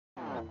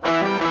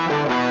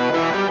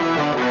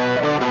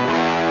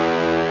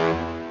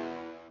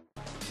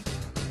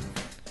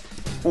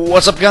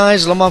What's up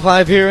guys,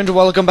 Llama5 here and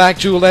welcome back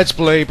to Let's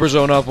Play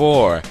Persona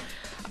 4.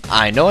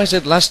 I know I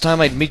said last time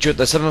I'd meet you at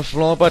the 7th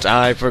floor, but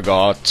I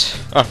forgot.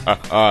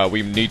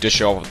 We need to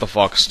show off what the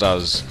fox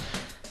does.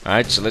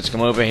 Alright, so let's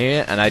come over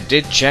here, and I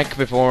did check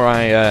before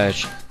I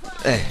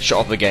shut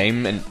off the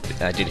game, and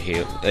I did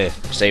heal,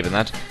 saving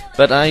that,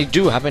 but I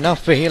do have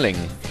enough for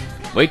healing.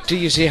 Wait till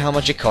you see how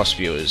much it costs,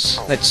 viewers.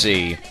 Let's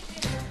see.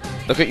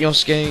 Look at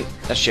Yosuke.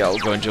 Actually, I'll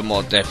go into a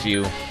more depth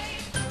view.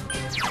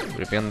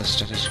 Would it be on the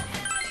status?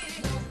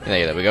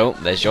 There we go.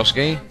 There's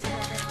Yosuke.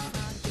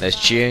 There's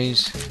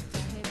Chie's.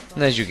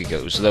 And there's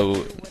Yukiko's.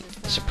 Though,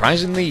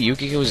 surprisingly,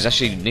 Yukiko's is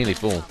actually nearly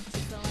full.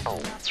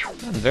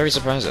 I'm very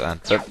surprised at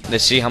that. But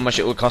let's see how much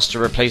it will cost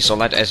to replace all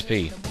that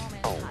SP.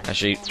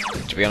 Actually,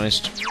 to be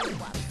honest,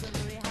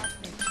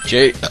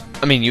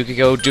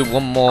 Yukiko, do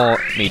one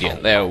more media.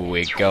 There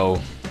we go.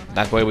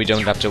 That way we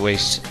don't have to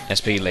waste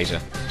SP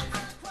later.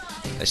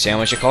 Let's see how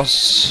much it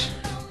costs.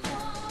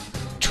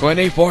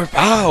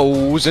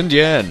 24,000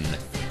 yen!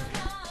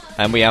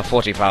 And we have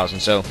 40,000,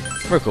 so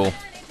we're cool.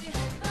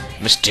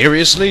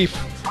 Mysterious leaf!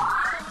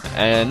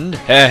 And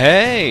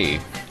hey!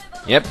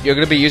 Yep, you're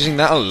gonna be using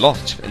that a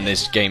lot in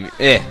this game.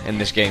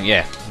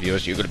 Yeah.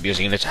 Viewers, you're gonna be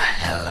using it a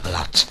hell of a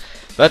lot.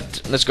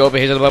 But let's go over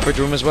here to the upper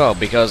room as well,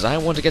 because I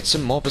want to get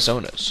some more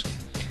personas.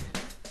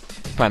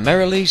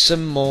 Primarily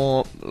some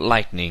more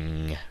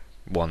lightning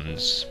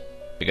ones.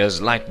 Because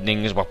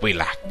lightning is what we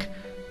lack.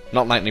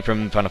 Not lightning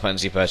from Final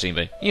Fantasy 13,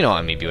 but you know what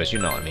I mean, viewers, you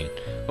know what I mean.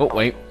 Oh,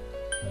 wait.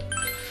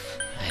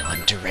 I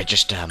want to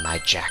register my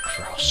Jack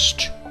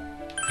Frost.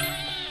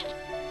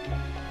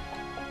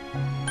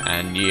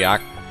 And yeah,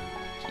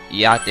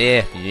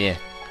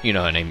 you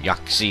know her name,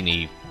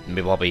 Yaxini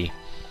Miwabi.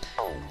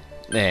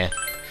 There.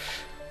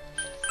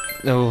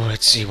 Oh,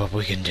 let's see what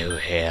we can do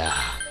here.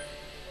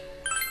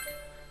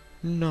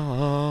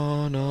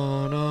 No.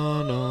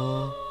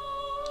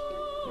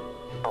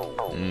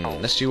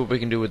 Let's see what we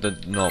can do with the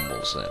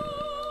normals then.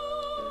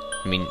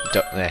 I mean,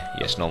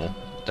 yes, normal.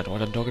 That's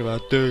what I'm talking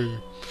about there.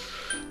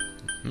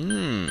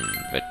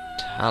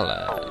 Vitala.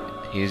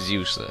 He is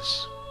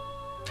useless.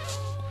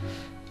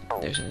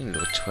 There's only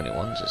little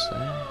 21s, is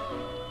there?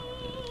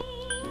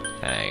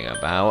 Hang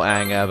about.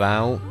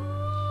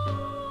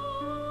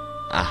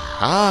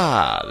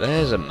 Aha!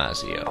 There's a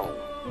Mazio.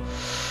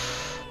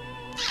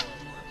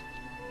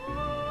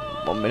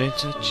 1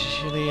 minute,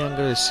 actually, I'm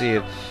gonna see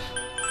if...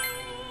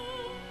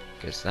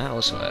 because that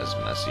also has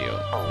Mazio.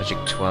 Magic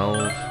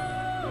 12.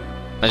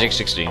 Magic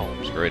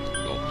 16. Screw it.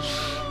 Cool.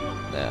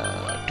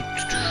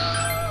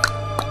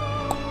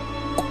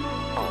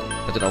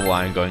 I don't know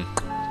why I'm going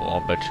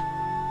for, but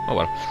oh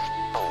well.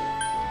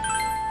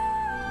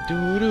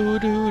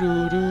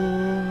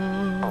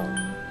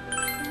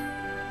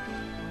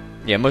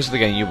 Yeah, most of the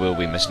game you will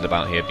be missing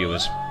about here,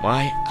 viewers.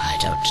 Why? I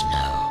don't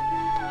know.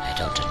 I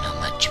don't know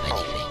much of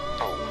anything.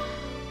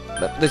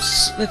 But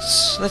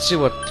let's see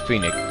what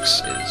Phoenix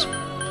is.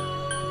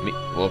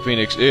 Well,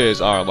 Phoenix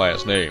is our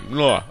last name.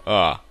 Whoa.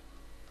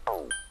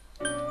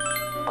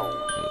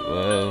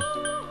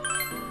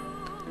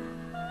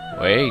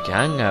 Wait,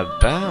 hang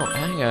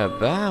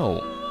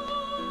about.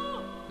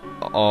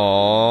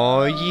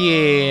 Oh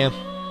yeah.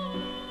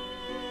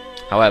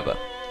 However,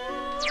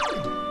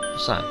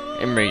 son,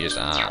 Imrages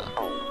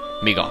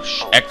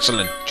Migosh,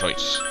 excellent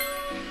choice.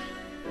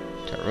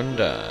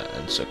 Tarunda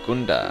and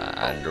Sakunda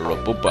and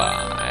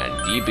Robuba and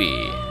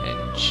Gibi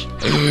and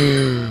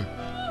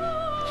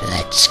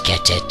let's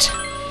get it.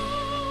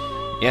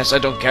 Yes, I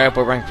don't care if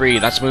we're rank 3.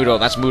 That's Mudo.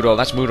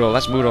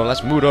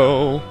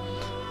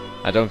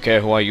 I don't care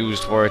who I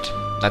used for it.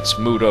 That's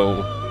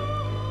Mudo.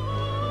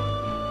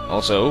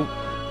 Also,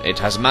 it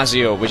has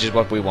Mazio, which is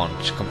what we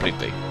want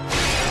completely.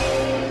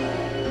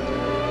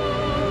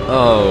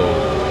 Oh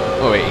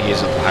wait,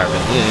 he's a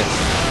fireman.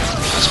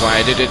 That's why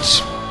I did it.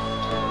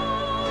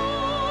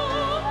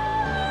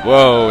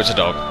 Whoa, it's a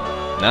dog.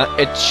 Nah,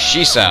 it's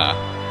Shiisa.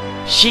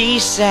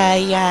 Shiisa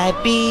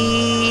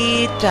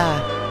Yabiita.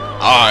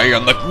 I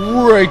am the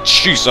great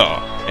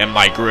Shiisa. In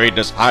my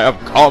greatness, I have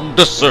come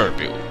to serve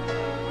you.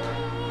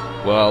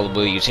 Well,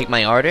 will you take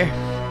my order?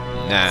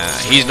 Nah,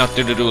 he's not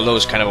going to do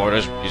those kind of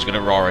orders. He's going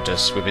to roar at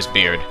us with his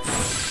beard.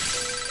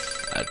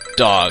 A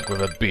dog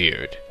with a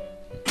beard.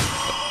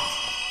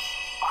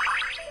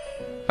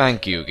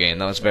 Thank you, game.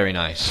 That was very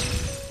nice.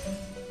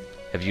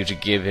 Have you to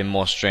give him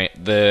more strength?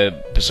 The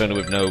persona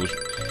with no...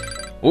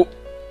 Oop.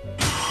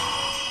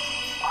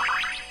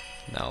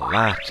 Now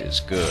that is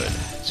good.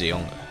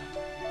 Zionga.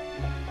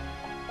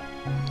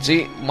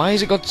 See, why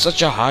has it got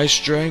such a high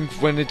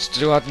strength when it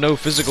still had no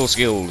physical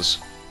skills?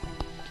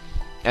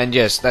 And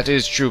yes, that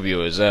is true,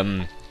 viewers.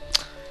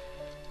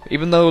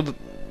 Even though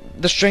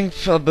the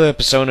strength of the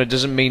persona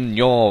doesn't mean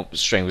your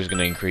strength is going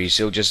to increase,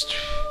 it'll just...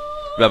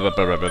 blah blah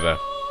blah blah blah.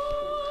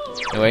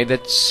 Anyway,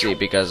 let's see,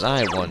 because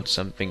I want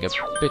something a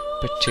bit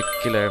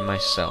particular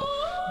myself.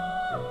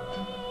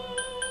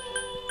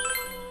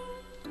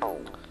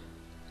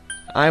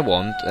 I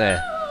want...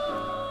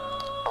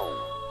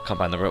 can't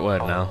find the right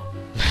word now.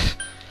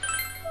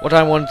 What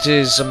I want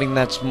is something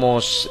that's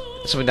more...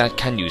 something that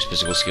can use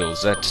physical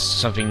skills. That's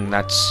something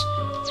that's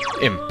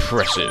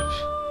Impressive.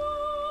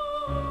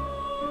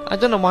 I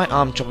don't know why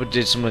Arm Chopper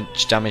did so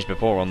much damage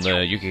before on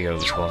the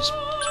Yukiko's boss.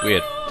 It's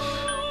weird.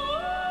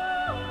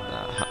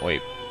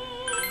 Wait.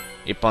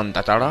 Ippon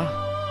Datara?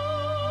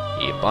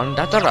 Ippon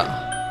Datara.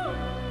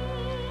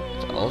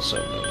 It's also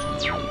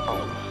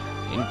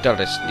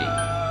interesting.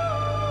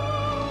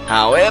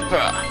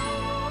 However,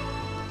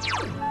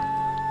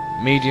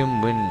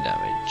 medium wind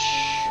damage.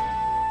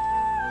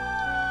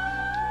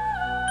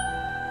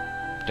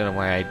 Don't know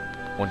why I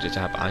wanted to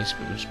have ice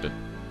boost, but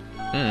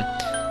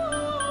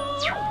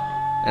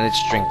and its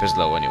strength is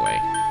low anyway.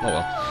 Oh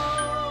well.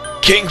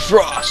 King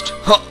Frost!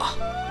 Huh!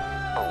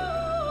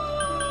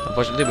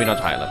 Unfortunately, we're not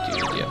high enough to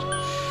use it yet.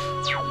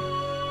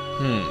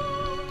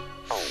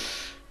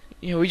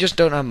 Yeah, we just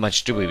don't have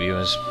much, do we,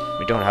 viewers?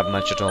 We don't have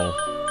much at all.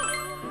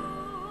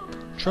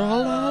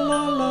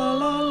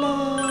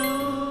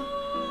 Tra-la-la-la-la-la.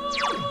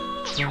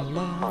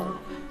 Tra-la,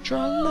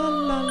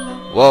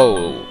 tra-la-la-la.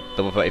 Whoa!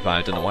 Double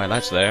 35, don't know why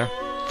that's there.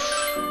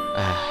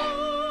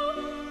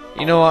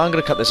 You know what, I'm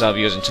gonna cut this out,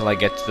 viewers, until I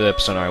get to the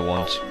persona I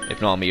want.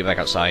 If not, I'll meet you back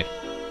outside.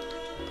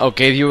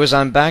 Okay, viewers,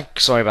 I'm back.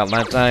 Sorry about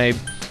that. I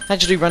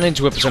actually ran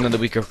into a persona that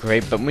we could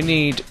create, but we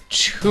need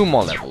 2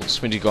 more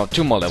levels. We need to go up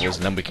 2 more levels,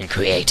 and then we can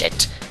create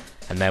it.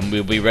 And then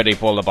we'll be ready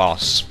for the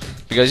boss.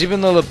 Because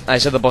even though I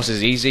said the boss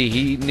is easy,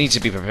 he needs to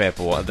be prepared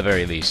for it at the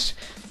very least.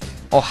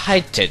 Oh, hi,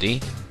 Teddy.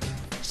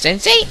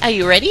 Sensei, are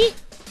you ready?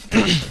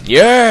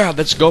 Yeah,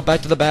 let's go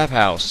back to the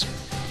bathhouse.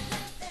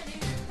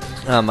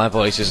 My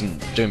voice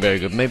isn't doing very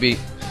good. Maybe...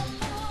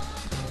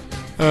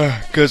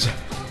 because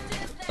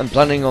I'm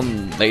planning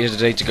on later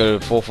today to go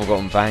to 4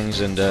 Forgotten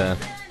Fangs and,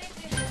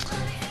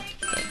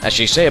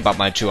 actually say about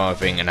my 2-hour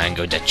thing, and I'm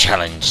going to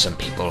challenge some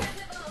people.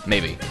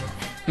 Maybe.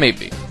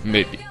 Maybe.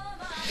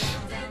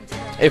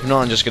 If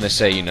not, I'm just going to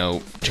say, you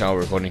know, 2-hour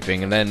recording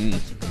thing, and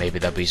then maybe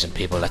there'll be some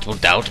people that will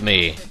doubt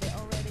me.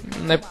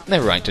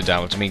 They're right to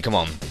doubt. I mean, come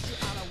on.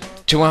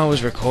 2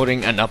 hours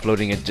recording and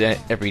uploading it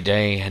every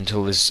day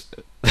until this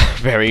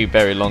very,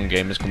 very long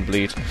game is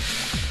complete.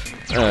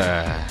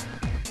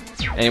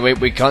 Anyway,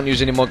 we can't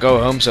use any more go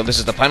home, so this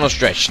is the final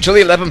stretch to the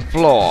 11th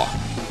floor.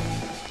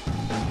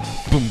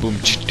 Boom boom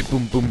chitty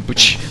boom boom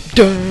butch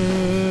da.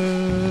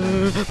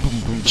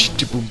 Boom boom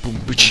chitty boom boom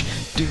butch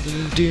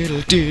diddle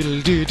diddle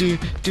diddle diddle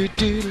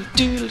diddle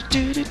diddle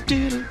diddle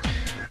diddle.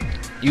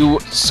 You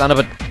son of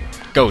a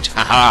goat!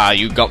 Haha!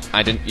 You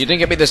didn't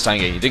get me this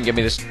time, you didn't get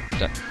me this.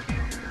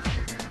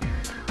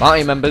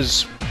 Party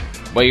members,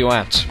 where you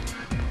at?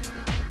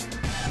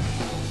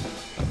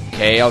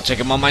 Okay, I'll take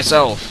him on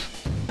myself.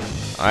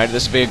 Alright,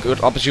 this will be a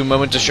good opportune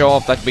moment to show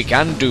off that we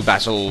can do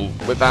battle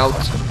without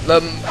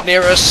them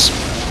near us.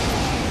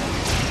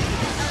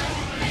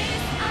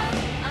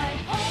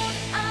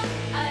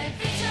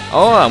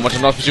 Oh, and what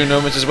an opportune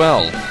moment as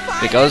well.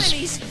 Because...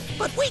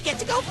 but we get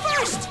to go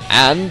first!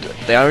 And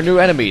they are a new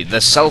enemy, the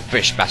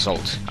Selfish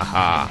Basalt.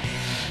 Aha.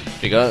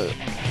 Because...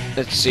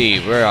 let's see,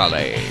 where are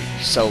they?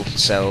 Cell.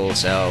 Cell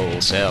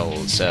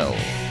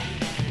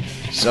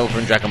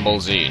from Dragon Ball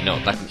Z. No,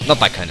 not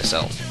that kind of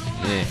cell.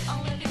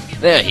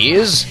 There he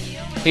is.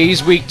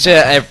 He's weak to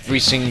every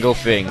single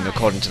thing,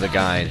 according to the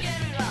guide.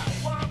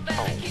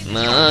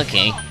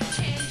 Okay.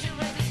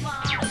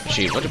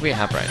 Gee, what do we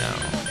have right now?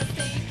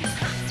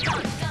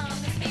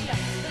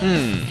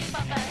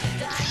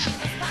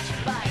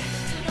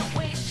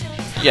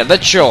 Yeah,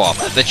 let's show off.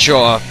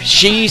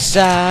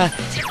 Shiisa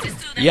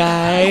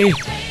Yabiita.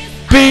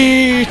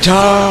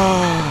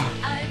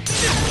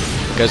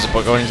 Because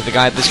according to the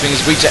guide, this thing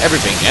is weak to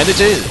everything, and it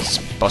is,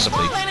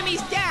 possibly. All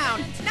enemies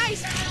down.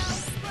 Nice.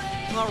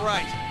 All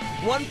right,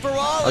 one for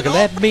all. Okay,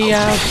 let me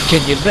out.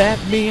 Can you let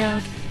me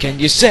out? Can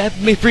you set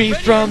me free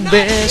from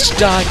this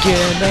dark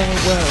inner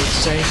world?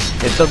 Say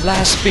it's the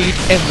last beat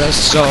in the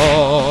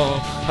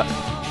song.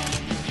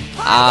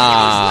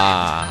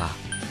 Ah.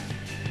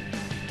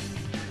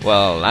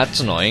 Well,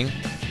 that's annoying.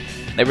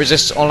 They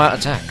resist all-out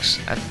attacks.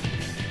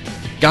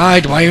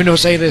 Guide, why you no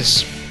say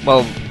this?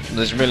 Well,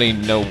 there's really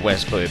no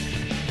West, but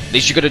at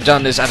least you could have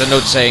done this. Add a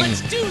note saying,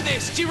 "Let's do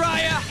this,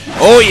 Jiraiya."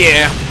 Oh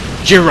yeah,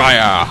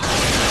 Jiraiya,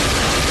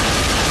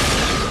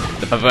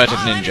 the perverted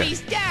all ninja.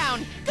 Enemies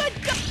down. Good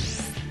go.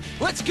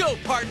 Let's go,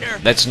 partner.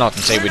 Let's not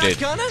say we did.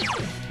 Gonna?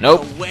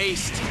 Nope. A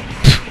waste.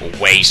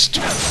 Waste.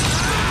 A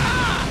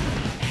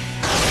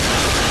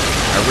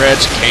red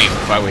cape.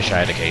 I wish I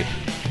had a cape.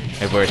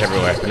 I wear it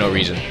everywhere for no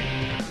reason.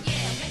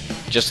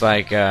 Just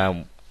like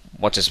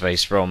what's his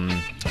face from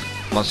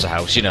Monster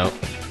House, you know.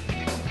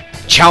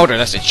 Chowder,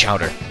 that's it,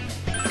 Chowder.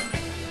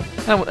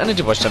 I need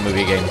to watch that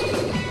movie again.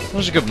 It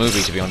was a good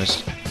movie, to be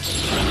honest.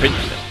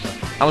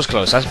 I was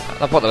close. I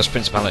thought that was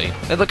Principality.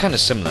 They look kind of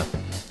similar.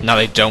 No,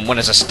 they don't. One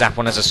has a staff,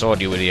 one has a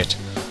sword, you idiot.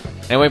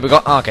 Anyway, we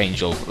got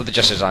Archangel with the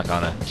Justice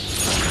Arcana.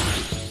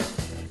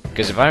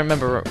 Because if I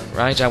remember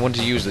right, I want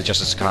to use the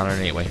Justice Arcana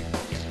anyway.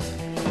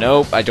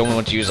 Nope, I don't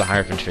want to use the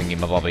Hierophant thingy,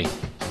 my bobby.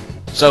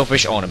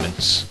 Selfish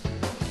ornaments.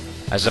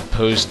 As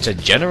opposed to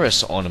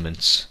generous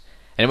ornaments.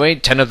 Anyway,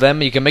 10 of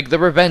them, you can make the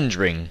Revenge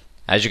Ring.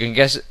 As you can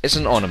guess, it's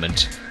an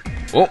ornament.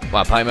 Oh,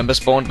 my party member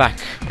spawned back.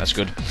 That's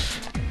good.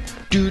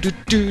 Do do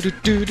do do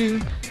do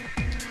do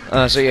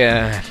So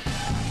yeah,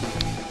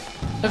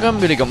 I haven't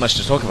really got much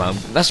to talk about.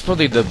 That's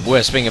probably the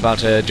worst thing about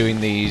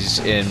doing these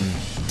in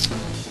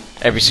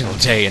every single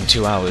day in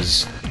 2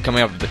 hours,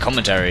 coming up with the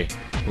commentary.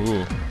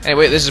 Ooh.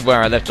 Anyway, this is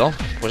where I left off,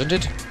 wasn't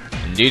it?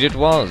 Indeed it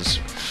was.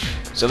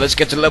 So let's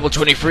get to level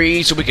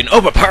 23 so we can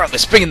overpower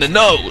this thing in the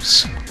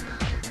nose!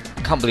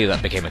 Can't believe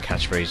that became a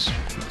catchphrase.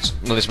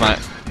 Well, it's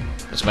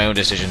my own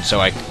decision,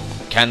 so I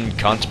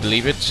can't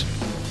believe it.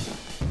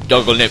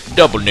 Double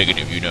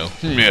negative, you know.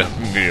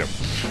 Yeah.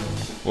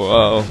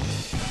 Whoa.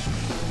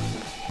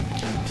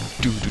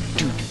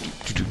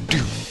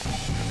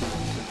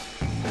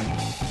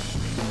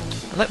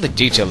 I like the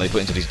detail they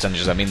put into these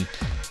dungeons. I mean,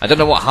 I don't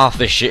know what half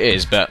this shit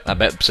is, but I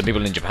bet some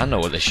people in Japan know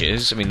what this shit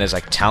is. I mean, there's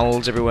like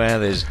towels everywhere,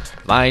 there's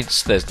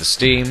lights, there's the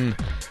steam.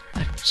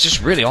 It's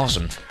just really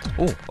awesome.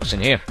 Ooh, what's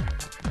in here?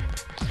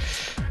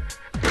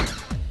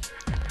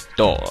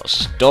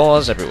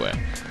 Doors everywhere.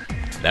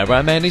 There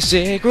are many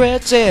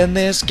secrets in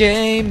this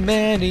game,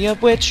 many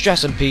of which drive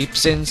some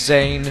peeps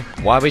insane.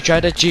 Why we try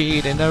to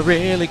cheat in a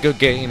really good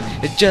game?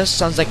 It just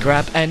sounds like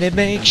crap and it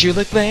makes you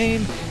look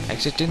lame.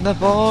 Exiting the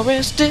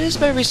forest is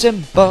very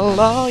simple,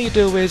 all you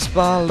do is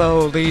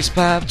follow these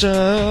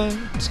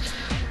patterns.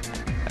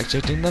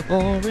 Exiting the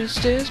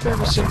forest is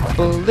very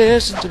simple,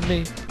 listen to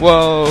me.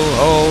 Whoa,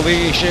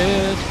 holy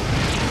shit.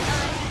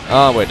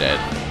 Oh, we're dead.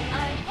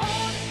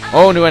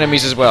 Oh, new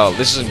enemies as well.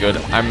 This isn't good.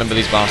 I remember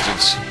these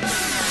bastards.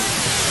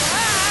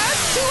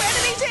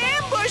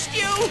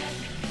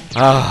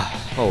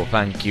 Oh,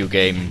 thank you,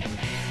 game.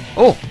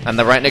 Oh, and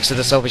they're right next to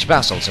the Selfish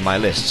Bastards in my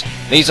list.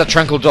 These are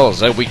tranquil dolls,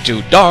 they're weak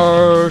to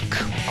dark.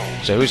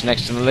 So who's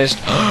next in the list?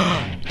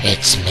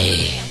 It's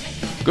me.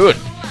 Good.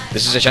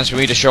 This is a chance for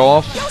me to show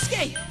off.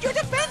 Yosuke, your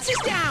defense is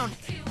down!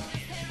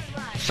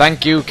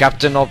 Thank you,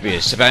 Captain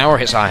Obvious. If an arrow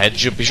hits our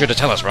heads, you'll be sure to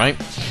tell us, right?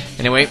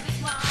 Anyway.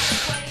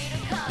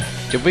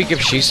 Did we give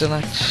Shiisa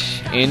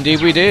that?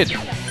 Indeed we did.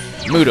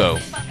 Mudo.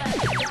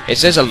 It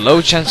says a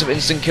low chance of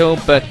instant kill,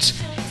 but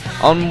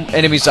on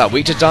enemies that are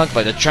weak to dark,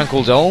 like the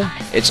Tranquil Doll,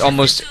 it's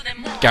almost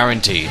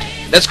guaranteed.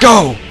 Let's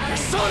go!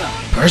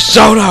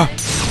 Persona!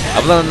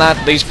 Other than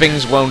that, these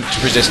things won't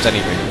resist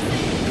anything.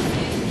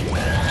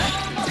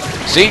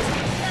 See?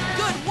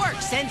 Good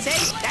work,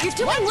 Sensei!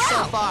 That's one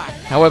so far!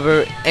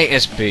 However,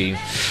 ASP...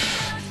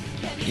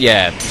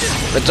 Yeah,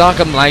 the Dark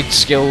and Light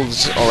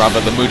skills, or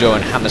rather the Mudo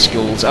and Hammer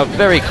skills, are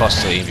very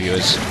costly,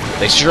 viewers.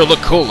 They sure look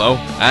cool, though,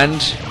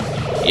 and...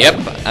 Yep,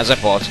 as I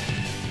thought.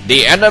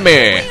 The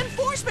enemy!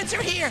 Reinforcements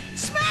are here!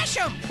 Smash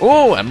them!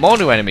 Oh, and more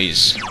new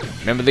enemies.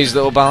 Remember these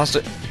little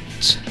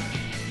bastards?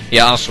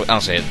 Yeah, I'll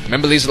say it.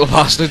 Remember these little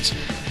bastards?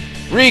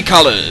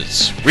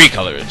 Recolors!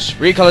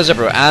 Recolors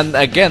everywhere. And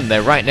again,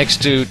 they're right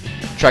next to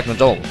Tranquil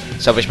Doll.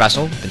 Selfish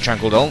Basel, then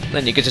Tranquil Doll,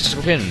 then you get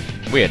to Pin.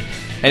 Weird.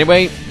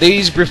 Anyway,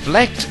 these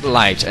reflect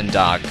light and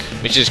dark,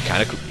 which is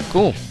kind of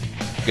cool.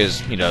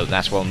 Because, you know,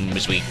 that's one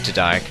was weak to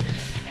dark.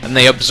 And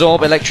they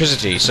absorb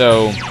electricity,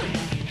 so...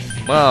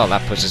 Well,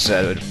 that puts us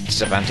at a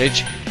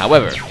disadvantage.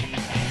 However,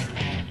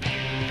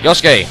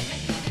 Yosuke,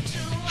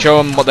 show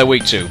them what they're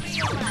weak to.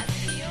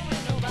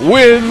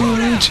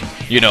 Wind!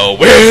 You know,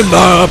 in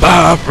the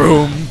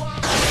bathroom!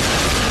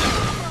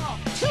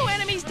 2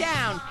 enemies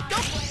down! Go.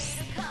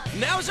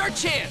 Now's our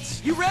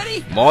chance! You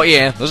ready? More,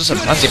 yeah. Those are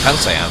some fancy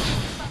pants I have.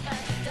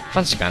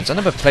 Fancy pants? I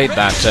never played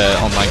that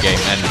online game,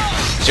 and...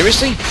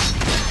 Seriously?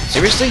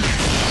 Seriously?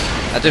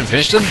 I didn't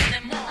finish them?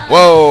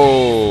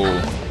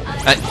 Whoa!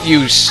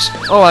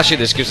 Oh, actually,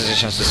 this gives us a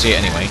chance to see it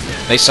anyway.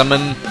 They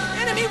summon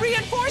Enemy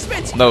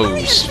reinforcements!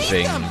 those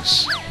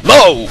things.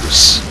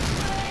 Those!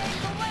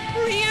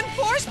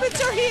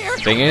 Reinforcements are here!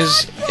 Thing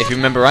is, if you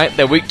remember right,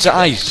 they're weak to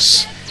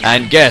ice.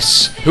 And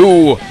guess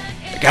who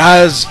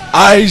has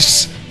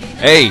ice?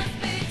 Hey,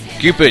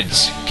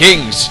 Cupids,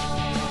 Kings.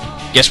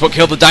 Guess what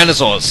killed the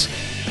dinosaurs?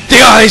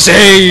 The Ice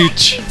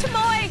Age!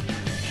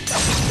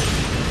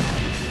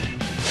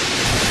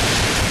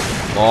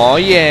 Oh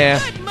yeah.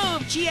 Good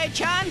move,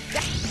 Chie-chan!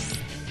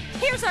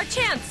 Here's our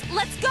chance.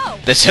 Let's go.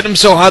 Let's hit them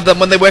so hard that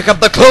when they wake up,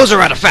 the clothes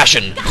are out of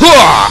fashion.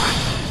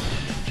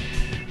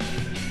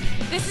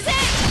 This is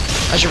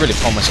it. I should really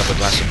pour myself a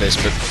glass of this,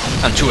 but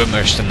I'm too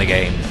immersed in the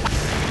game.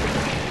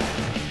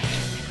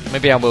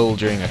 Maybe I will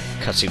during a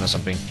cutscene or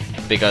something,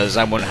 because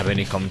I won't have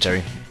any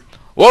commentary.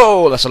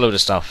 Whoa, that's a load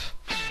of stuff.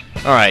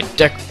 Alright,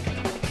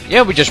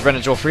 yeah, we just ran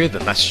into all 3 of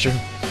them, that's true.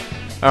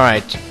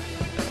 Alright.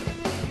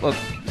 Well,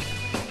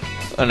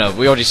 oh no,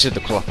 we already said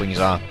the cloth wings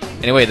are.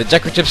 Anyway, the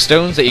decorative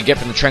stones that you get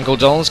from the Tranquil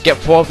Dolls, get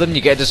 4 of them,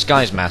 you get a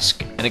disguise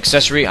mask. An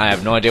accessory, I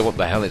have no idea what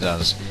the hell it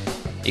does.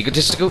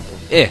 Egotistical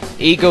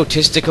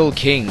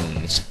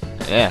Kings.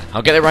 Yeah,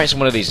 I'll get it right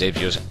one of these days,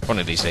 viewers. One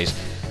of these days.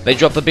 They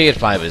drop the beard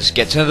fibers.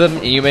 Get to them,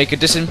 and you make a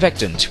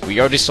disinfectant. We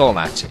already saw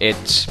that.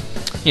 It's,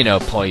 you know,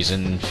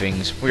 poison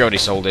things. We already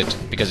sold it,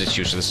 because it's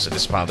useless at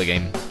this part of the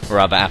game. Or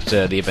rather,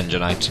 after the Avenger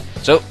Night.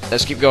 So,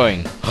 let's keep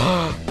going.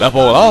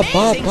 Level up,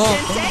 Amazing, up.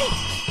 Sensei!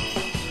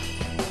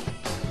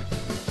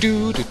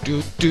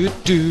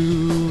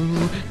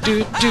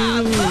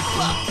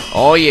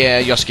 Oh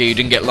yeah, Yosuke, you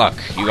didn't get luck.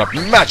 You got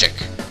magic,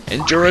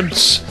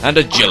 endurance, and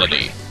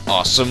agility.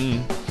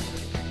 Awesome.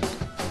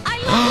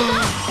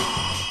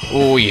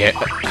 Oh yeah.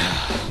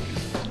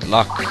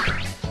 Luck.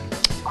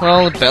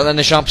 Well, better than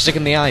the sharp stick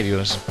in the eye,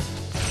 viewers.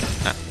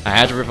 I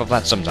had to rip off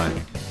that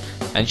sometime.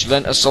 And she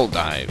learnt Assault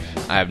Dive.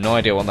 I have no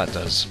idea what that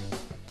does.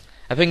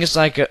 I think it's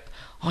like a...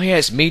 Oh yeah,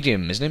 it's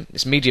medium, isn't it?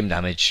 It's medium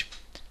damage.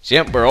 So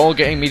yep, we're all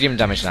getting medium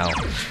damage now.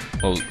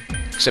 Well,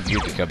 except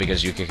Yukiko,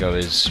 because Yukiko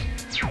is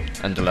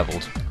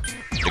underleveled.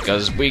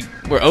 Because we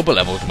were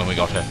over-leveled when we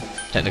got her.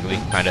 Technically,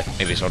 kinda,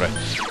 maybe sorta.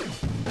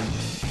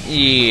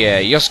 Yeah,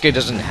 Yosuke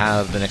doesn't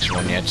have the next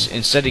one yet.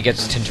 Instead he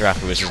gets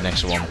Tinterafu as his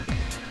next one.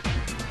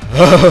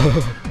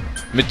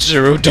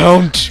 Mitsuru,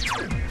 don't!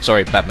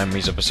 Sorry, bad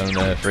memories of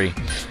Persona 3.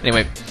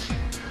 Anyway.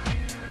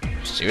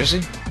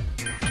 Seriously?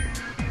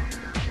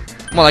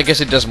 Well, I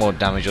guess it does more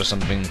damage or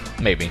something.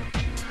 Maybe.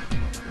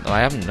 No, I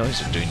haven't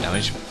noticed it doing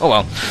damage. Oh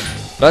well.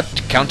 But,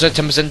 counter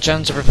 10%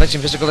 chance of reflecting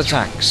physical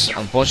attacks.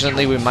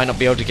 Unfortunately, we might not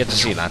be able to get to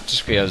see that,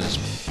 just because...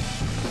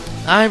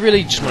 I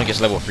really just want to get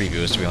to level 3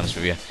 viewers, to be honest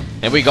with you.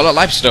 And we got a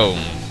Life Stone!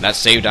 That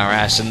saved our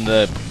ass in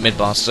the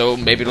mid-boss, so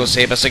maybe it'll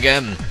save us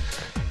again.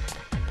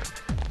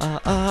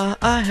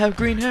 I have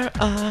green hair.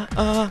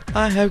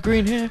 I have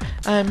green hair.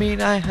 I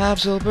mean, I have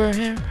silver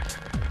hair.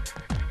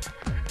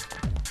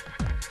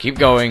 Keep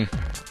going.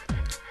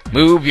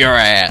 Move your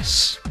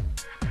ass.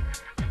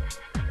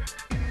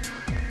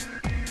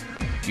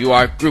 You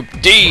are Group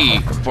D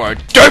for a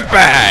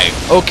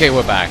dirtbag! Okay,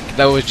 we're back.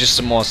 That was just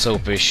some more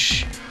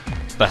selfish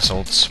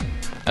basalts,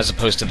 as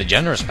opposed to the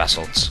generous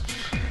basalts.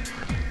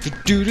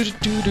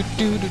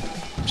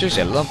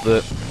 Seriously, I love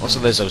the... Also,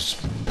 there's those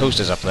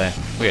posters up there.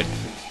 Weird.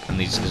 And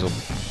these little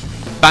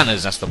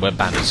banners, that's the word,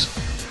 banners.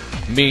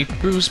 Meet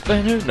Bruce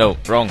Banner. No,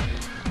 wrong.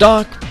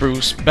 Dark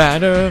Bruce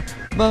Banner.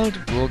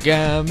 Multiple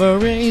gamma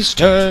rays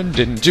turned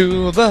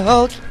into the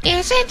Hulk.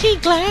 Isn't he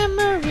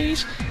glamour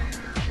rays?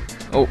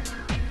 Oh.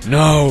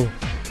 No!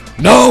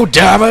 No,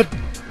 damn it!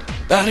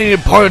 That ain't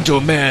important to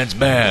a man's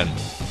man.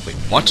 Wait,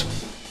 what?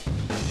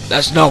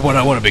 That's not what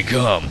I want to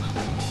become.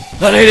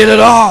 That ain't it at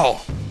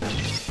all!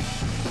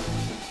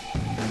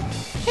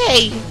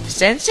 Hey,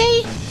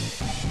 Sensei?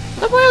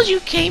 The world you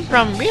came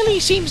from really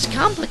seems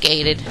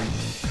complicated.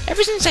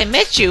 Ever since I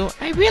met you,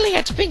 I really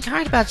had to think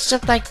hard about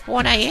stuff like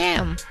what I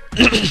am.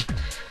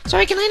 So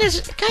I can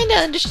kinda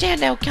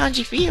understand how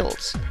Kanji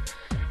feels.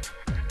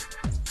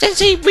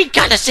 Sensei, we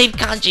gotta save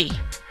Kanji!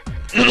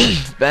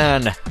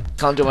 Ben,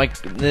 can't do my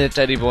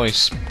Teddy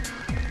voice.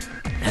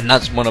 And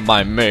that's one of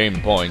my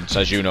main points,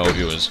 as you know,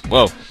 viewers.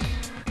 Whoa.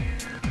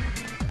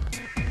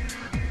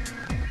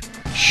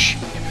 Shh,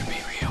 never be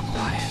real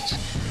quiet.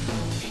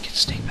 We can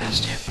sneak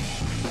past him.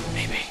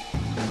 Maybe.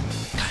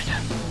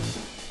 Kinda.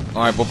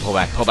 Alright, we'll pull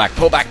back, pull back,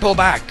 pull back, pull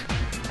back!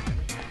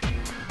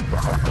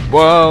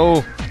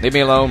 Whoa! Leave me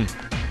alone.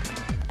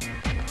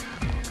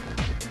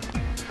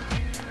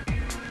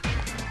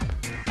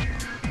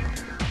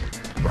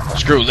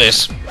 Screw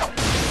this.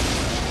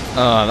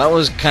 That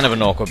was kind of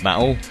an awkward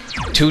battle.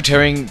 Two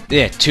daring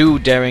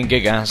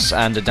Gigas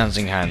and a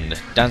Dancing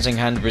Hand. Dancing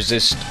Hand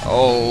resist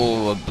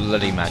all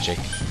bloody magic.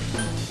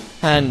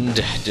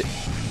 And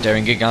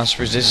daring Gigas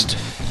resist...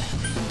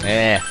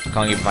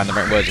 can't even find the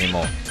right words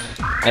anymore.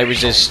 They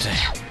resist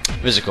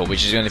physical,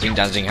 which is the only thing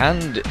Dancing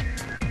Hand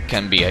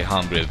can be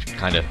harmed with,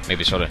 kinda,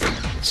 maybe sorta.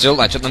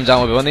 Still, I took them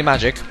down with only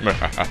magic.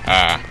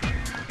 Oh,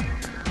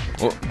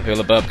 I feel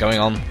a burp going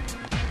on.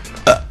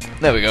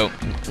 There we go.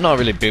 Not a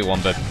really big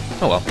one, but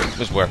oh well, it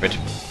was worth it.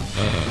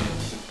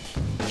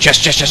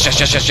 Chest.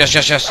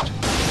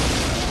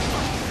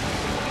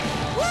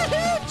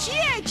 Woohoo!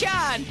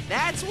 Chie-chan!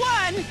 That's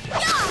one!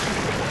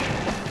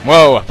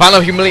 Whoa,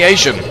 final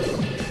humiliation!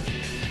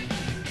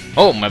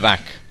 Oh, my back.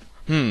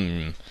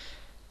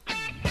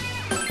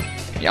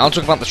 Yeah, I'll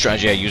talk about the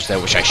strategy I used there,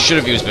 which I should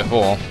have used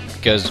before,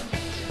 because...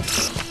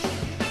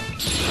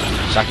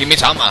 Saki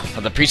Mitama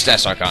for the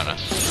Priestess Arcana.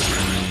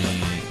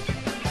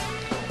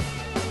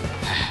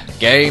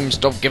 Game,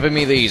 stop giving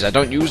me these, I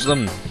don't use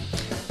them.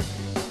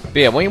 But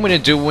yeah, what you want to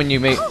do when you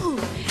make... Ooh,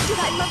 did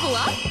I level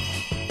up?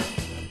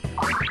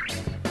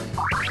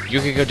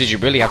 Yukiko, did you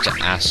really have to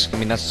ask? I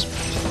mean, that's...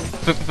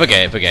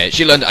 Forget it.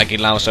 She learned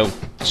Akilao, so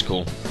it's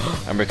cool.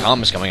 And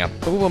Rikama's coming up,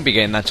 but we won't be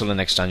getting that till the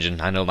next dungeon,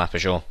 I know that for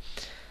sure.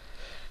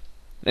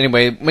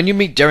 Anyway, when you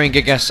meet Daring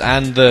Gigas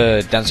and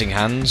the Dancing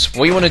Hands,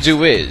 what you want to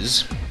do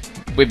is,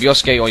 with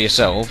Yosuke or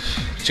yourself,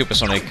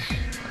 Supersonic...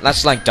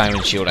 That's like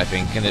Diamond Shield, I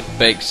think, and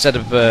but instead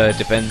of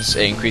defense,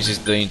 it increases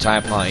the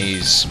entire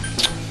party's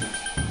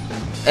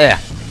hit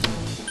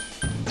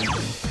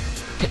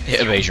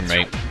evasion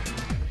rate.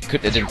 I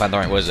didn't find the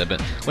right words there, but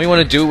what you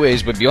want to do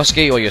is, with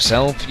Yosuke or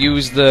yourself,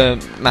 use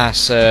the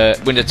mass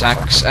wind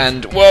attacks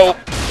and whoa,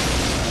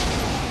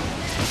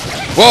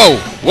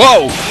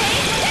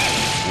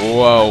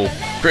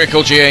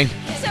 critical GA.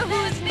 So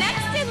who's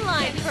next in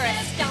line for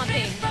a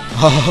stomping?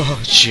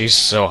 Oh, she's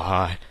so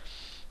high.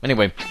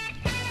 Anyway.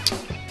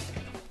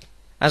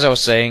 As I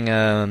was saying,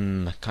 I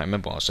can't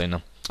remember what I was saying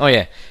now. Oh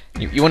yeah,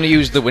 you want to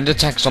use the wind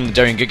attacks on the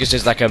Daring Gigas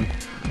as like a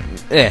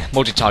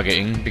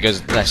multi-targeting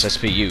because less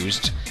SP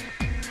used,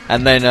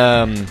 and then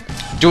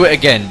do it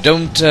again.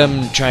 Don't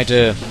try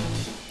to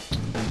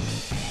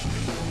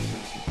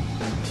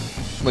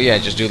Well, yeah,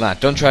 just do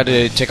that. Don't try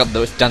to take up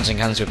the dancing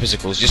hands with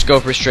physicals. Just go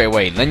for it straight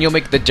away. Then you'll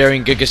make the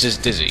daring Gigases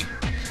dizzy.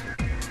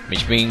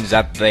 Which means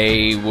that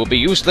they will be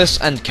useless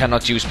and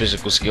cannot use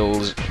physical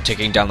skills,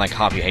 taking down like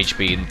half your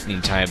HP in the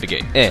entire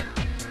beginning.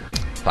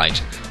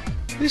 Fight.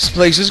 This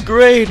place is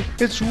great.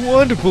 It's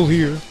wonderful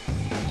here.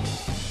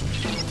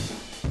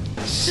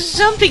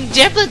 Something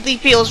definitely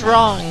feels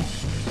wrong.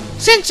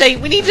 Sensei,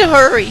 we need to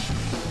hurry.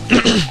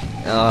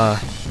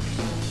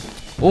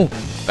 Oh,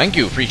 thank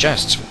you. Free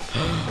chests.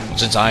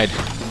 What's inside?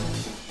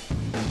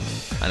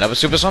 Another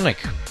supersonic.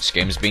 This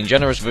game is being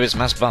generous with its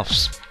mass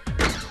buffs.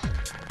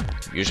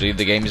 Usually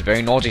the game is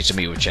very naughty to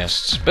me with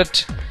chests,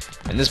 but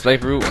in this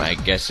playthrough, I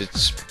guess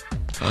it's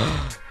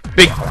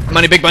big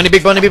money, big money,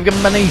 big money, big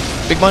money,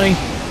 big money.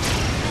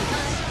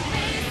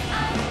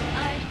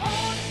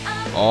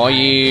 Oh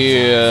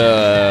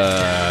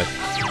yeah.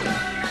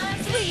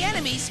 3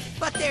 enemies,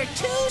 but they're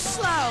too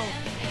slow.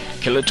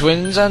 Killer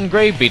twins and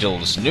grave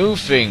beetles, new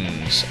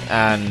things,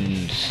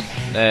 and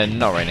they're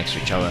not right next to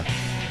each other.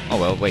 Oh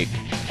well, wait.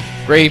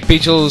 Grave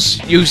beetles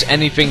use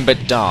anything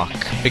but dark,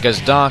 because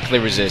dark they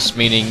resist,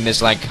 meaning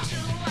there's like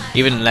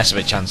even less of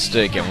a chance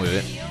to get with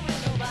it.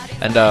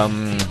 And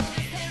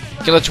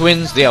killer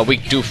twins, they are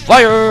weak to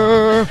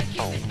fire.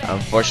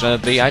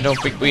 Unfortunately, I don't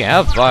think we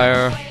have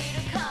fire.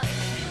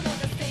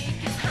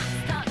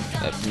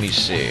 Let me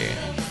see.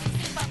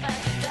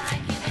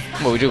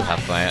 Well, we do have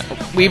fire.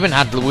 We even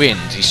had blue wind.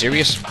 Are you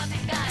serious?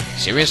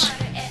 Serious?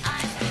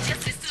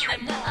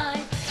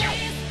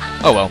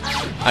 Oh well,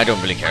 I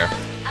don't really care.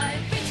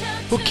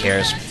 Who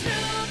cares?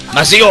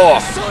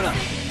 Mazio!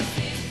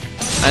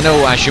 I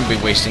know I shouldn't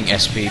be wasting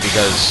SP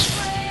because...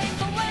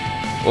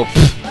 Oh,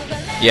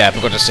 yeah, I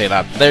forgot to say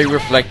that. They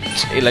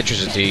reflect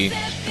electricity.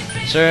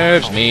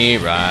 Serves me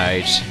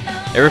right.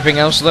 Everything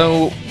else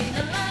though...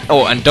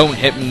 Oh, and don't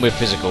hit them with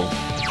physical.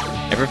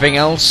 Everything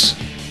else...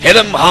 Hit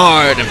them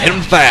hard and hit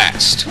them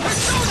fast!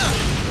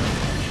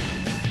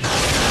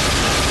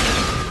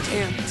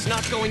 Damn, it's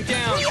not going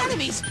down. 3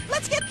 enemies!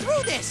 Let's get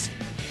through this!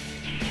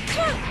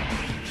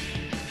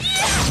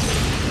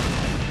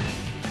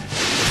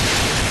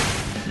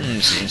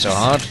 This isn't so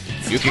hard.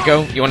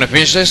 Yukiko, you wanna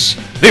finish this?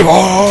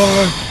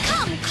 Leroy!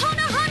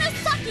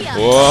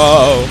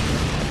 Whoa!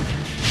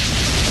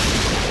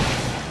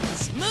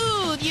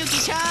 Smooth,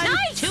 Yuki-chan!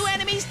 Nice! 2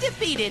 enemies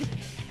defeated!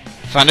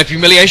 Fan of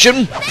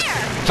humiliation? There!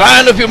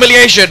 Fan of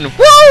humiliation!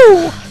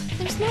 Woo!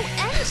 There's no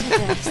end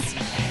to this.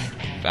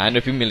 Fan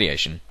of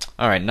humiliation.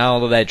 Alright, now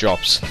the there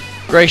drops.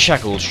 Grey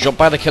shackles, drop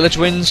by the killer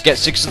twins, get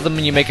 6 of them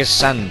and you make a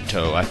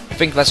Santo. I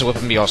think that's a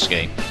weapon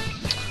Yosuke.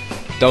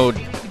 Though,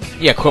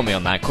 yeah, quote me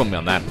on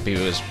that,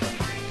 viewers.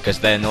 Because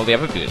then all the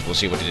other viewers will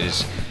see what it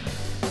is.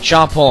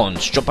 Sharp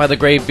horns, drop by the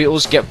grave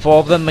beetles, get 4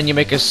 of them and you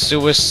make a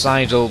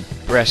suicidal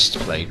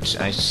breastplate.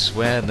 I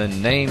swear the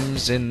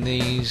names in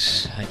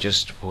these are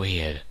just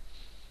weird.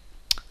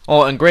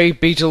 Oh, and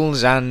grave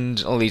beetles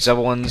and all these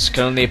other ones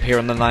can only appear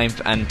on the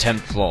 9th and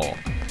 10th floor.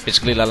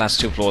 Basically the last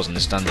 2 floors in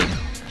this dungeon.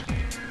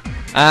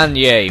 And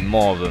yay,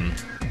 more of them.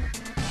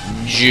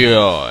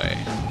 Joy.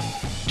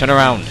 Turn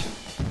around.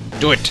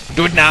 Do it.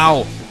 Do it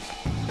now.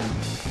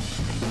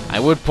 I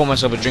would pour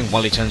myself a drink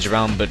while he turns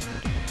around, but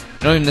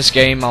knowing this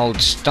game, I'll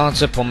start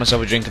to pour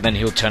myself a drink and then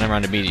he'll turn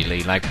around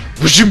immediately, like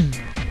whooshum.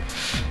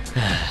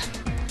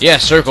 Yeah,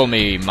 circle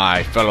me,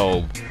 my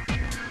fellow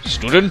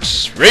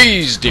students.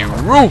 Raise the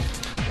roof.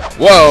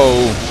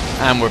 Whoa.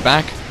 And we're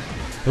back.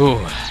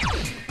 Ooh.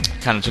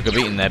 Kind of took a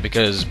beating there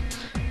because,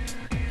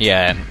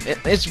 yeah,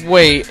 it's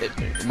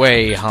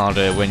way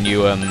harder when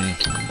you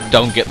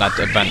don't get that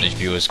advantage,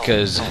 viewers,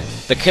 because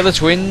the killer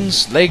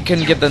twins, they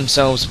can give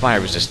themselves fire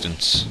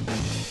resistance.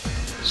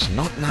 It's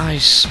not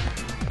nice.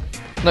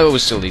 No, it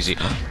was still easy.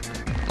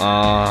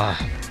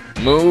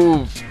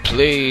 Move,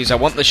 please. I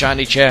want the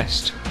shiny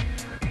chest.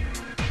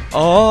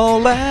 All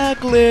that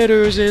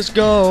glitters is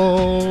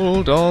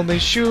gold. Only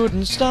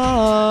shooting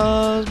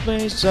stars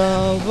based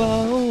off.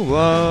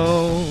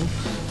 Oh.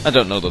 I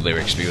don't know the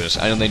lyrics, viewers.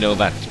 I only know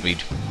that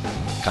beat.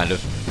 Kind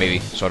of, maybe,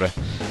 sort of.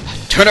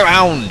 Turn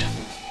around!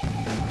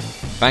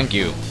 Thank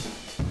you.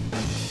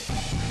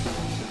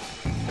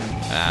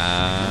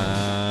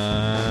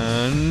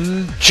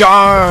 And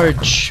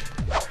charge!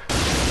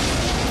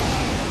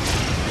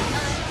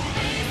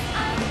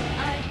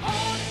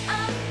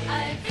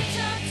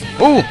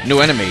 Ooh, new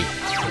enemy.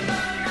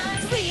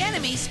 3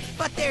 enemies,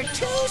 but they're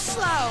too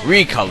slow.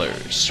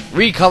 Recolors.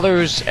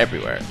 Recolors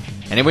everywhere.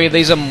 Anyway,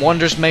 these are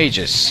wondrous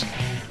mages.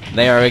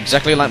 They are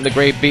exactly like the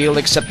Grey Beetle,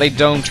 except they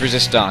don't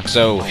resist dark,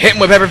 so hit 'em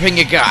with everything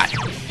you got!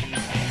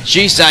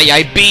 Shiisa,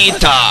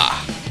 Yabiita!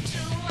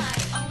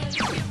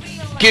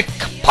 Kick,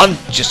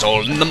 punch is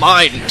all in the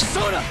mind!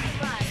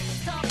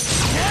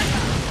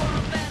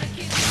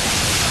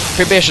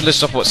 Maybe I should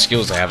list off what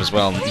skills they have as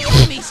well. 3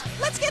 enemies,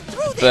 let's get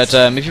through this. But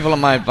if you follow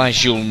my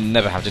advice, you'll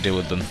never have to deal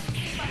with them.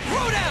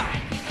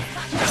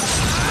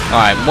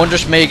 Alright,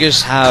 wondrous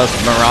mages have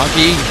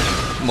Meraki,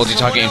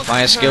 multi-targeting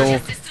fire skill,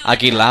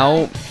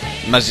 Agilao,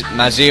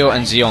 Mazio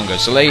and Zionga,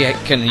 so they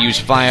can use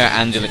fire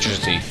and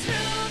electricity.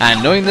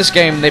 And knowing this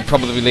game, they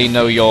probably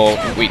know your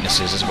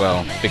weaknesses as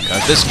well,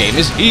 because this game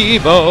is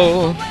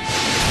evil.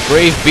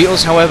 Brave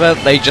beetles, however,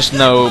 they just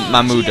know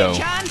Mamudo,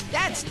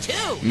 That's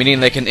 2. meaning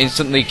they can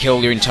instantly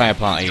kill your entire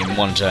party in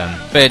one turn.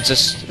 But it's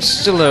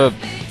still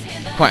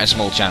quite a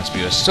small chance,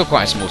 viewers. Still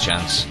quite a small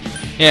chance.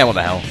 Yeah, what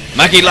the hell.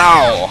 Maggie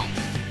Lau!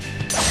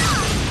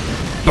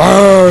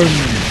 Burn!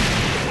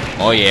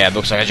 Oh yeah, it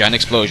looks like a giant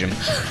explosion.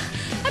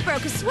 I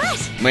broke a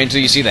sweat. Wait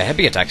until you see the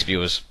heavy attacks,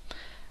 viewers.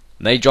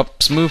 They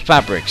drop smooth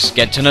fabrics.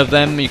 Get 10 of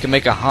them, you can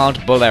make a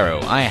hard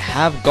bolero. I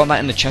have got that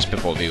in the chest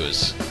before,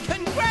 viewers.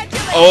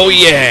 Congratulations! Oh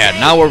yeah,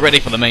 now we're ready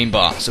for the main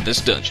boss of this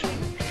dungeon.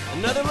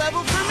 Another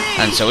level for me!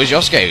 And so is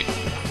Yosuke.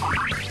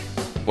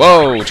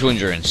 Whoa, 2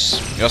 endurance.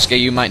 Yosuke,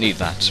 you might need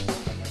that.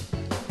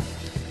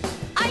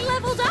 I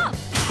leveled up.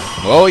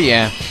 Oh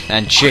yeah,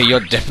 and Chi, you're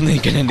definitely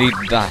gonna need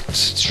that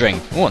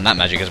strength. Oh, and that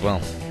magic as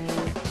well.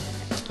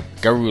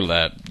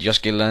 Garula.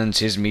 Yosuke learns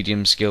his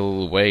medium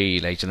skill way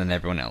later than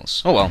everyone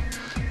else. Oh well.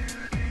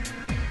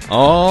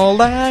 All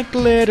that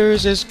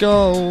glitters is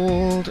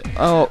gold.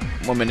 Oh,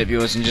 1 minute,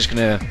 viewers. I'm just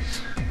gonna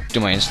do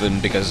my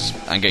insulin because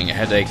I'm getting a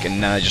headache,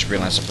 and now I just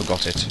realised I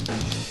forgot it.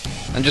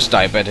 I'm just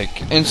diabetic.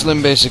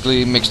 Insulin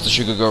basically makes the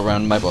sugar go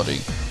around my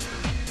body.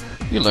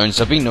 You learn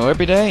something new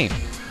every day.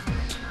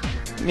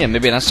 Yeah,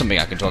 maybe that's something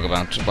I can talk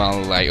about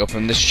while I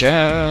open this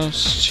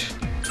chest.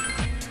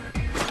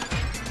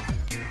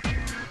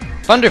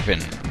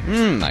 Thunderpin.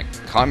 I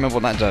can't remember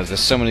what that does. There's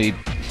so many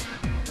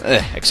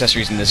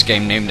accessories in this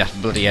game named after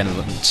bloody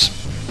elements.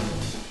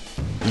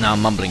 Now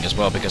I'm mumbling as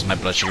well because my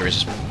blood sugar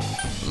is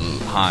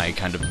high,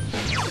 kind of.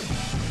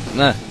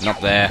 Nah, not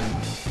there.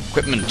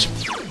 Equipment.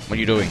 What are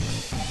you doing?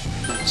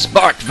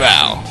 Spark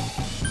valve.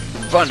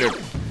 Thunder.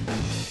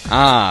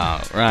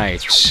 Ah,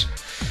 right.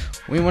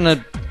 We want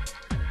to.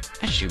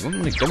 Actually,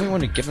 don't we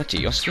want to give that to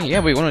Yosuke? Yeah,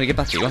 we wanted to give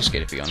that to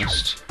Yosuke, to be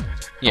honest.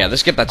 Yeah,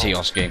 let's give that to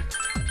Yosuke.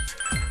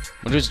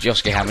 What does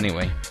Yosuke have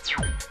anyway?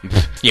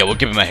 Yeah, we'll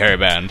give him a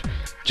hairband.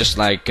 Just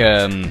like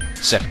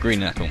Seth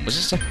Green in that film. Was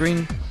it Seth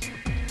Green?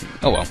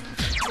 Oh well.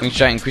 Wing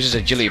Strike increases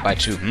agility by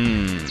 2.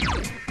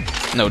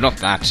 No, not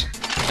that.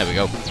 There we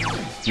go.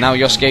 Now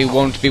Yosuke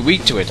won't be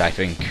weak to it, I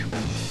think.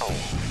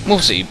 We'll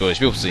see,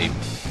 boys, we'll see.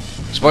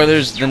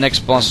 Spoilers, the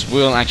next boss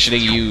will actually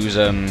use,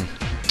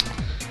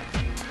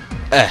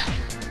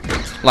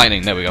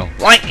 lightning, there we go.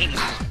 Lightning!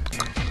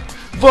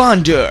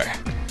 Thunder!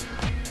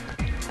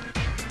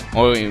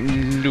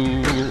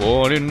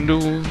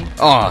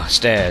 Oh,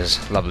 stairs.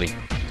 Lovely.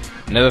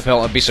 Never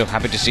felt I'd be so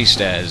happy to see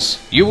stairs.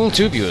 You will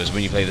too, viewers,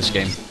 when you play this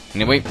game.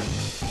 Anyway.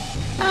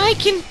 I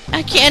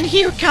can't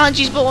hear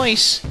Kanji's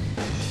voice.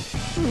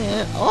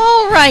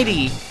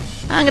 Alrighty.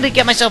 I'm gonna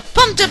get myself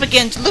pumped up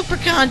again to look for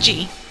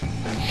Kanji.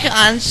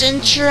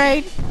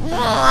 Concentrate.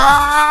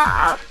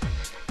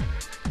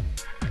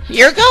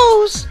 Here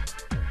goes.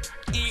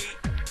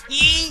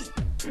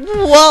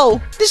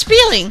 Whoa, this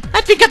feeling. I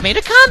think I've made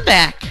a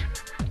comeback.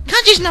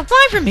 Kanji's not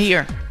far from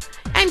here.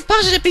 I'm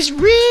positive he's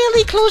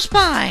really close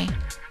by.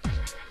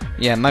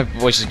 Yeah, my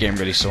voice is getting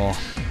really sore.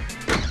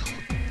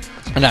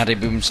 And I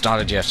haven't even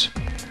started yet.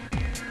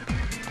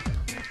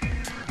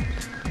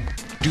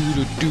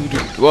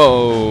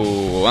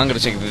 Whoa! I'm gonna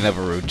take the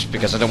nether route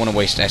because I don't want to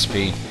waste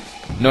SP.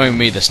 Knowing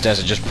me, the stairs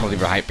are just probably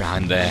right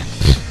behind there.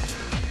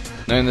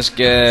 Knowing this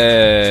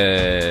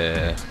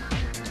game,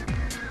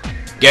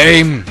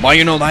 why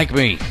you not like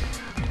me?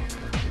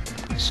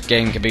 This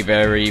game can be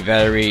very,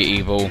 very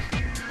evil.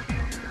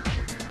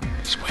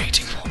 He's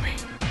waiting for me.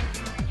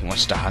 He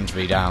wants to hunt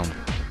me down.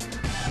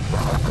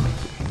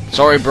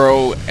 Sorry,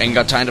 bro. Ain't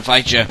got time to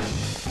fight you.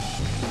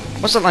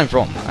 What's that line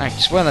from? I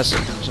swear that's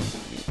it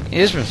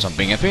is from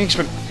something. I think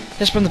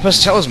it's from the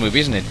Pastellas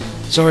movie, isn't it?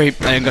 Sorry,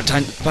 I ain't got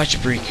time to fight you,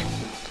 freak.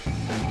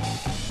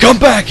 Come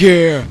back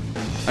here!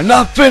 I'm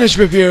not finished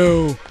with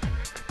you!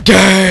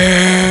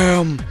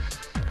 Damn!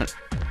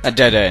 A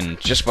dead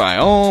end, just what I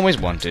always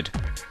wanted.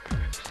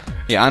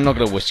 Yeah, I'm not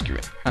gonna whisk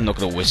it. I'm not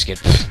gonna whisk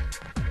it.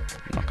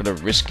 I'm not gonna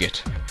risk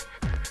it.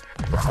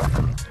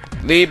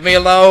 Leave me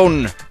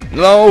alone!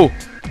 No!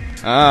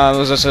 Ah,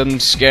 those are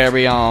some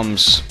scary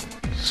arms.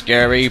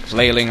 Scary,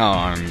 flailing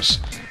arms.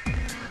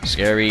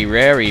 Scary,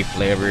 rary,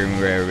 flailing,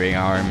 rary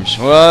arms.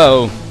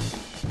 Whoa!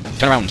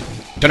 Turn around.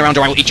 Turn around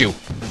or I will eat you.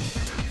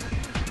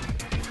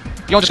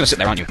 You're just gonna sit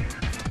there, aren't you?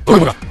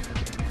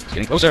 It's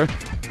getting closer.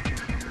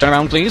 Turn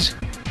around, please.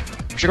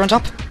 Sugar on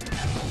top.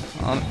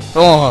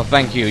 Oh,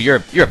 thank you. You're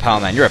a pal,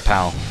 man. You're a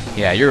pal.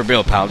 Yeah, you're a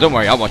real pal. Don't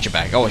worry. I'll watch your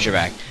back. I'll watch your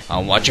back.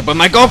 I'll watch you with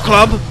my golf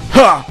club.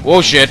 Ha!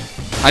 Whoa, shit.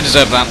 I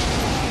deserve that.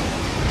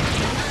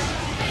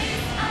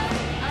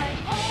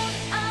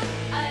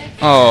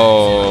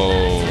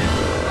 Oh.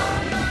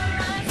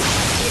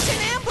 It's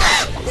an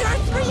ambush! There are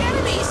 3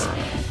 enemies!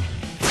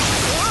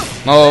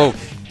 Oh.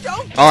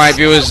 Alright,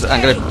 viewers, I'm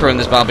gonna throw in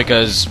this battle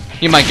because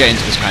you might get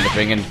into this kind of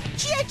thing, and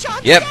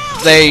yep,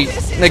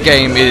 the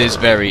game is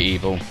very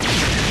evil.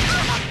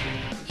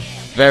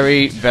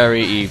 Very,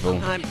 very evil.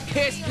 I'm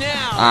pissed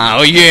now!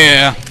 Oh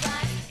yeah!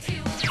 3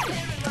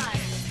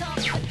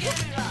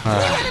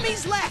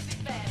 enemies left!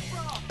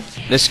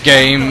 This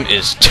game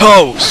is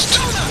toast!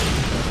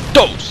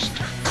 Toast!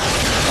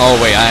 Oh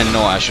wait, I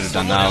know what I should have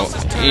done now.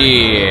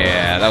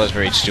 Yeah, that was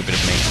very stupid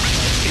of me.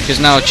 Because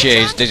now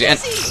Chase, Daisy, and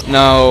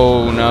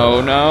no,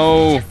 no,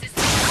 no,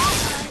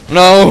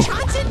 no.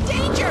 John's in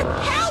danger!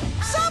 Help!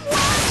 Someone!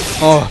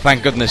 Oh,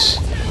 thank goodness.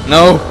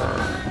 No.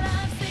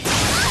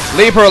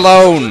 Leave her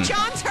alone.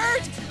 John's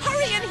hurt!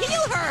 Hurry and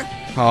heal her!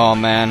 Oh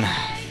man.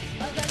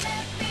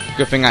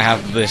 Good thing I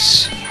have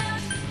this.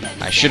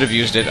 I should have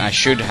used it. I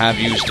should have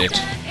used it.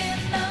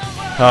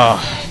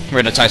 Oh, we're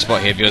in a tight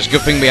spot here, viewers.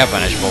 Good thing we have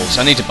vanish bolts.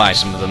 I need to buy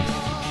some of them.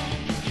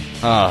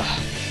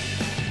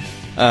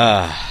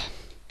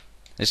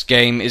 This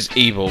game is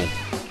evil.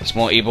 It's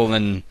more evil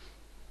than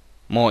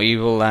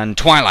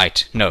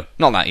Twilight. No,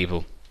 not that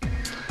evil.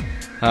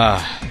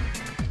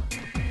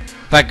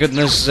 Thank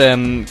goodness,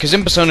 because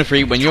in Persona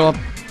 3, when your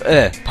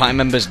party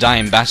members die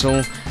in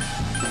battle,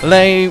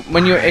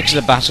 when you exit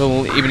the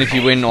battle, even if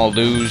you win or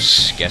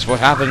lose, guess what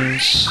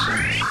happens?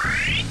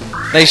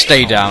 They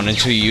stay down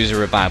until you use a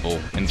revival.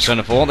 In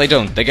Persona 4, they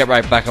don't. They get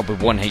right back up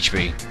with 1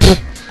 HP.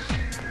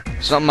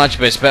 It's not much,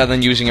 but it's better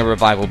than using a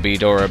revival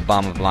bead or a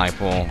balm of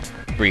life or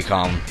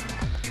recon.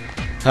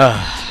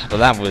 But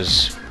that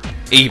was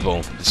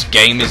evil. This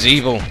game is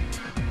evil.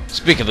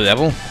 Speak of the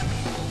devil.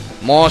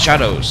 More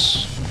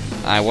shadows.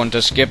 I want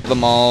to skip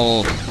them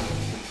all.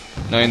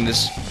 Knowing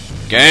this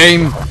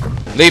game.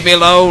 Leave me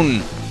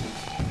alone.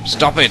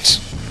 Stop it.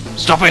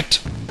 Stop it.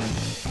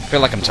 I feel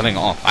like I'm telling it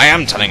off. I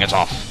am telling it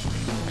off.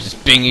 It's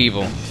being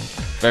evil.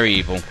 Very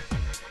evil.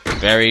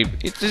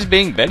 It is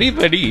being very,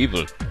 very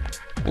evil.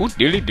 Oh,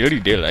 dearly,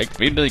 I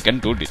really can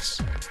do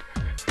this.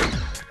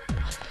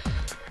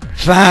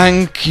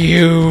 Thank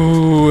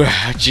you,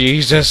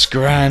 Jesus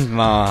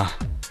Grandma.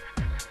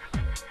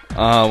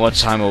 Oh, what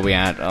time are we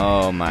at?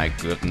 Oh my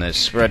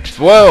goodness. We're at,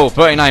 whoa,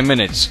 39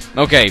 minutes.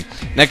 Okay,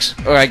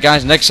 alright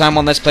guys, next time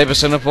on Let's Play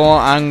Persona 4,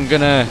 I'm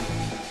gonna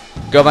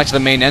go back to the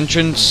main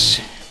entrance,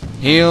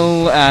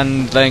 heal,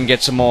 and then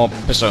get some more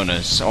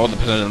Personas. Or the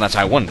Persona that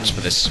I want for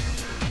this.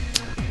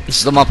 This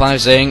is the Mop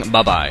saying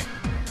bye-bye.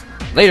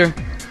 Later.